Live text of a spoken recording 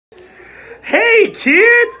Hey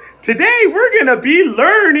kids, today we're gonna be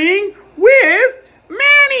learning with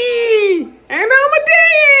Manny and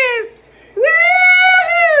Amadeus.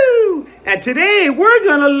 Woo! And today we're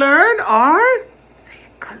gonna learn our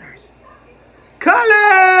colors.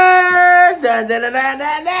 Colors! Da, da, da, da,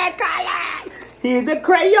 da, da, color! Here's the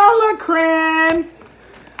Crayola crayons.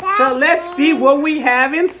 So let's see what we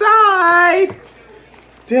have inside.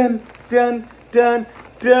 Dun, dun, dun,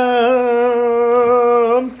 dun.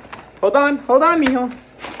 Hold on, mijo.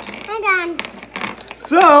 Hold on.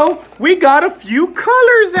 So, we got a few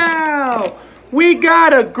colors out. We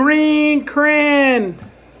got a green crayon.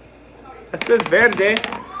 That says verde.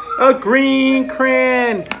 A green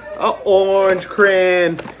crayon. A orange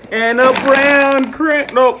crayon. And a brown crayon.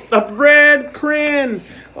 No, a red crayon.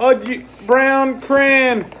 A brown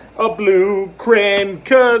crayon. A blue crayon.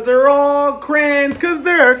 Cause they're all crayons. Cause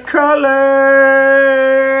they're colors.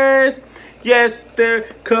 Yes, they're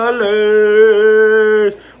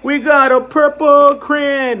colors. We got a purple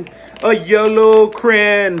crayon, a yellow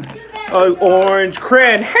crayon, an orange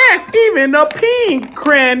crayon, heck, even a pink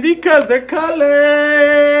crayon because they're colors.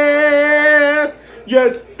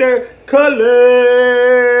 Yes, they're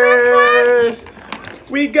colors.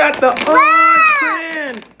 We got the orange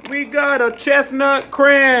crayon. We got a chestnut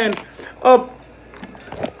crayon, a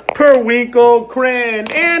periwinkle crayon,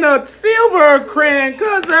 and a silver crayon,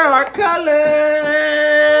 cause there are colors.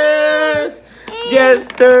 Yes,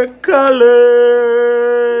 they're colors.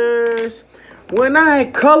 When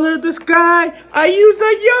I color the sky, I use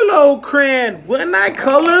a yellow crayon. When I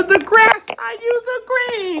color the grass, I use a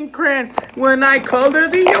green crayon. When I color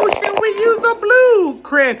the ocean, we use a blue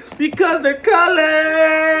crayon, because they're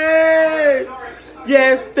colors.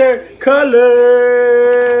 Yes, they're colors.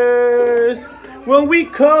 When we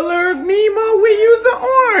colored Nemo, we used the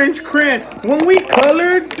orange crayon. When we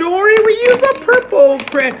colored Dory, we used a purple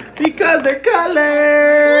crayon because they're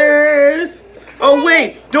colors. Oh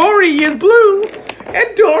wait, Dory is blue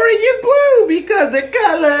and Dory is blue because they're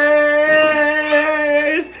colors.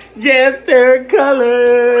 Yes, they're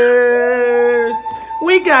colors.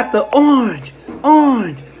 We got the orange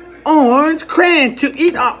crayon to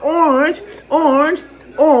eat our orange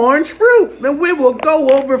fruit. Then we will go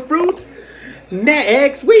over fruits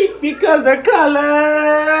next week because they're colors.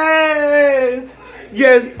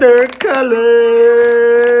 Yes, they're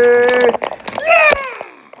colors. Yeah!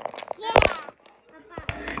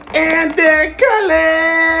 And they're colors.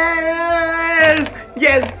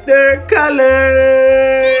 Yes, they're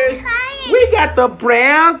colors. We got the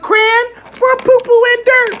brown crayon for poo-poo and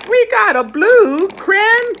dirt. We got a blue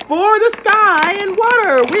crayon for the sky and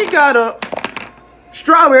water. We got a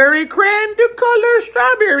strawberry crayon to color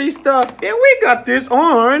strawberry stuff. And we got this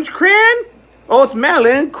orange crayon. Oh, it's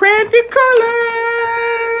melon crayon to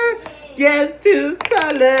color. Yes, to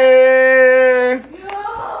color.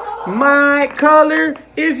 My color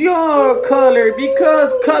is your color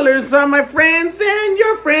because colors are my friends and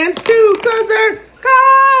your friends too because they're colors.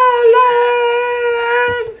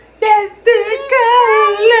 Yes, they're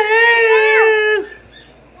colors.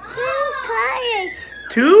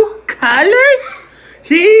 Two colors?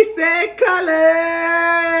 He said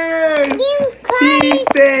colors. He's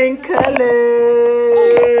saying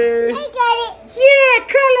colors. I got it. Yeah,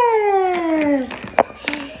 colors.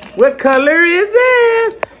 What color is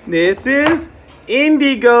this? This is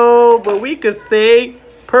indigo, but we could say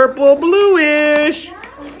purple bluish.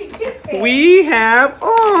 We have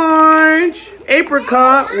orange,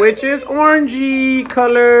 apricot, which is orangey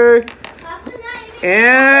color,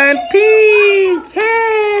 and pink.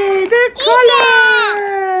 Hey, they're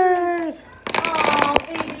colors.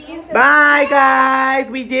 Bye, guys.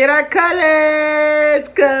 We did our colors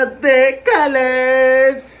because they're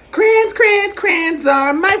colors. Crayons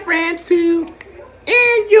are my friends too.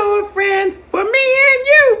 And your friends for me and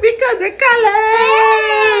you because they're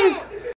colors.